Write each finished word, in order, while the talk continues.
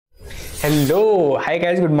Hello, hi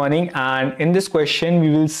guys, good morning. And in this question,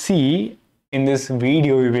 we will see in this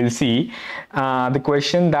video, we will see the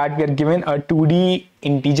question that we are given a 2D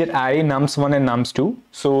integer array nums1 and nums2.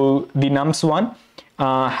 So the nums1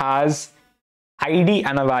 has ID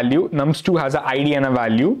and a value, nums2 has an ID and a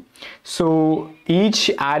value. So each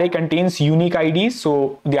array contains unique IDs,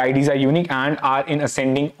 so the IDs are unique and are in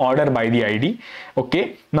ascending order by the ID.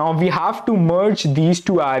 Okay, now we have to merge these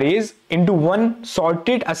two arrays into one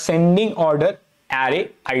sorted ascending order array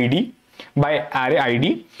ID by array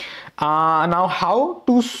ID. Now how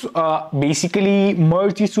to basically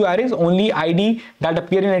merge these two arrays? Only ID that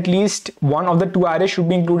appear in at least one of the two arrays should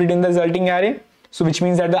be included in the resulting array. So which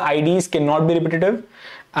means that the IDs cannot be repetitive,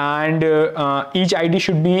 and each ID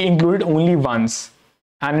should be included only once,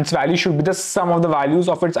 and its value should be the sum of the values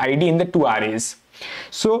of its ID in the two arrays.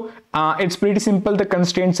 So it's pretty simple. The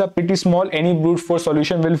constraints are pretty small. Any brute force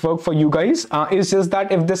solution will work for you guys. It's just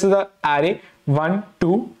that if this is an array 1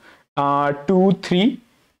 2 2 3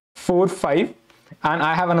 4 5, and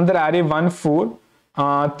I have another array 1 4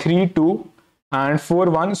 3 2 and 4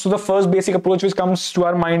 1, so the first basic approach which comes to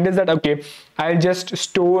our mind is that okay, I'll just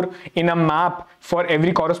store in a map for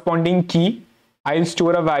every corresponding key. I'll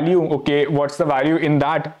store a value. Okay, what's the value in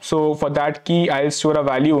that? So for that key, I'll store a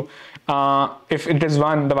value. If it is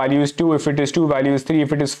 1, the value is 2. If it is 2, value is 3.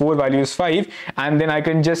 If it is 4, value is 5. And then I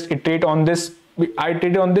can just iterate on this. I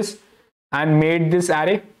iterated on this and made this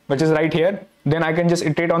array, which is right here. Then I can just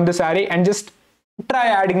iterate on this array and just try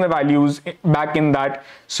adding the values back in that.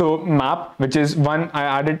 So map, which is 1, I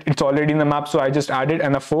added, it's already in the map, so I just added,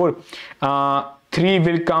 and a 4. 3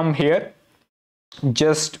 will come here,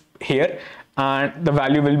 just here, and the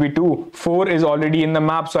value will be 2. 4 is already in the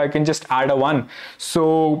map, so I can just add a 1.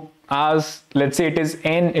 So as let's say it is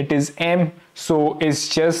n, it is m, so it's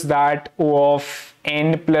just that O of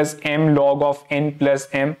n plus m log of n plus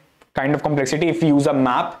m kind of complexity if we use a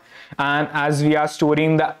map. And as we are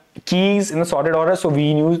storing the keys in the sorted order, so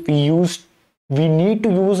we need to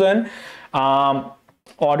use an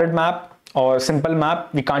ordered map or simple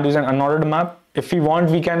map. We can't use an unordered map. If we want,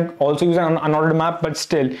 we can also use an unordered map, but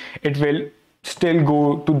still it will still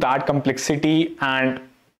go to that complexity, and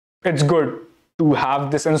it's good to have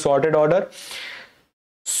this in sorted order.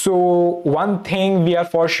 So one thing we are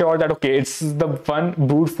for sure that okay, it's the one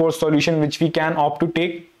brute force solution which we can opt to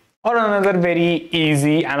take. Or another very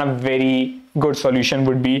easy and a very good solution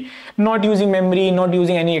would be not using memory, not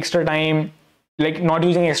using any extra time, like not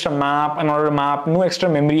using extra map, another map, no extra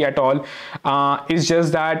memory at all. It's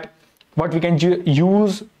just that what we can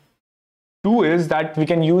use is that we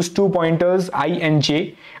can use two pointers I and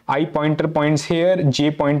j. I pointer points here,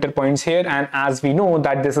 j pointer points here, and as we know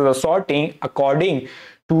that this is a sorting according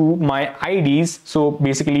to my IDs, so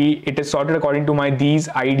basically it is sorted according to these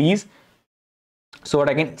IDs. So what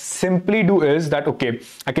I can simply do is that okay,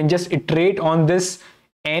 I can just iterate on this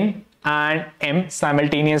n and m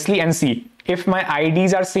simultaneously and see if my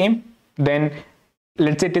IDs are same, then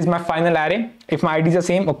let's say it is my final array. If my IDs are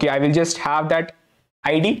same, okay, I will just have that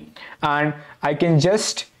ID and I can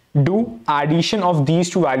just do addition of these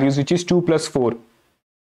two values, which is 2 plus 4.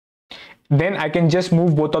 Then I can just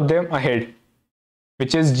move both of them ahead,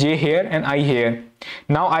 which is j here and I here.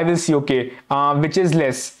 Now I will see okay, which is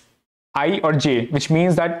less, I or j, which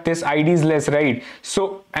means that this ID is less, right?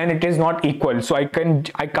 So and it is not equal, so I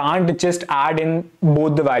can't just add in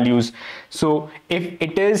both the values. So if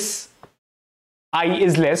it is I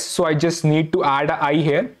is less, so I just need to add a I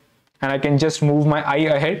here, and I can just move my I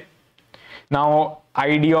ahead. Now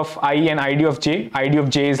ID of I and ID of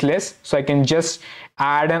j is less, so I can just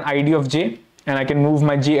add an ID of j and I can move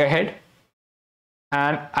my j ahead.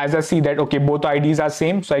 And as I see that okay, both IDs are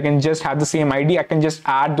same, so I can just have the same ID. I can just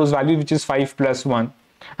add those values, which is 5 plus 1,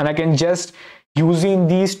 and I can just, using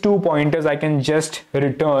these two pointers, I can just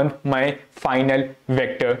return my final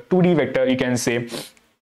vector, 2D vector you can say.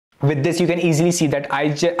 With this you can easily see that I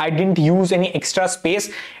didn't use any extra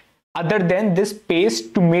space other than this space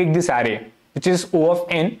to make this array, which is O of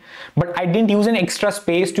n, but I didn't use an extra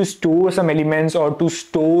space to store some elements or to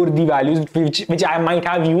store the values which I might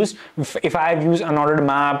have used if I have used an ordered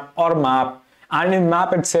map or map. And in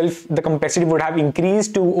map itself, the complexity would have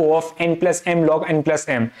increased to O of n plus m log n plus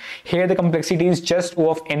m. Here the complexity is just O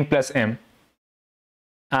of n plus m,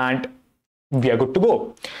 and we are good to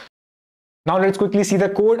go. Now let's quickly see the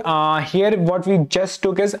code. Here what we just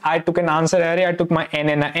took is I took an answer array, I took my n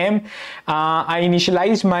and a m. I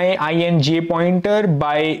initialized my I and j pointer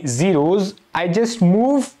by zeros. I just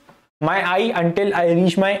move my I until I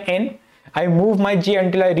reach my n. I move my j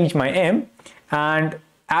until I reach my m. And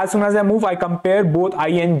as soon as I move, I compare both I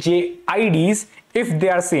and j IDs if they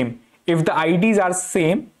are same. If the IDs are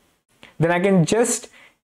same, then I can just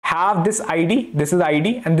have this id, this is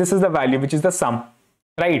id, and this is the value, which is the sum,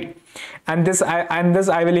 right? And this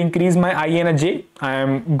I will increase my I and a j. I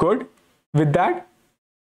am good with that.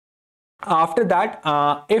 After that,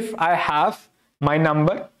 if I have my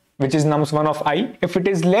number, which is nums1 of I, if it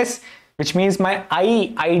is less, which means my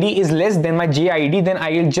I ID is less than my J ID, then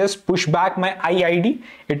I will just push back my I ID.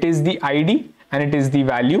 It is the ID and it is the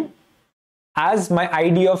value, as my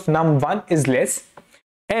ID of num1 is less.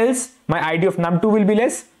 Else my ID of num2 will be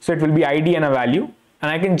less, so it will be ID and a value,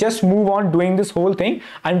 and I can just move on doing this whole thing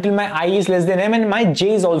until my I is less than m and my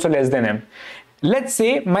j is also less than m. Let's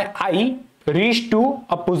say my I reached to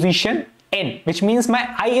a position n, which means my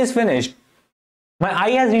I is finished. My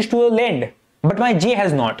I has reached to the end, but my j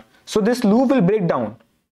has not. So this loop will break down,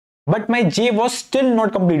 but my j was still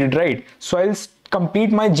not completed, right? So I'll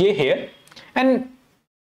complete my j here, and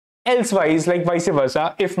elsewise, like vice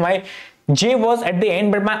versa, if my j was at the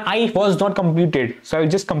end but my I was not completed, so I'll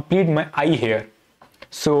just complete my I here.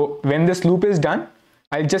 So when this loop is done,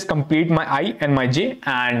 I'll just complete my I and my j,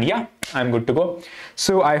 and yeah, I'm good to go.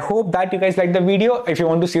 So I hope that you guys like the video. If you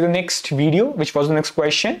want to see the next video, which was the next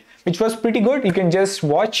question, which was pretty good, you can just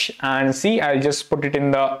watch and see. I'll just put it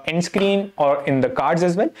in the end screen or in the cards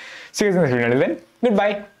as well. See you guys in the next video. Then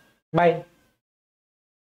goodbye. Bye.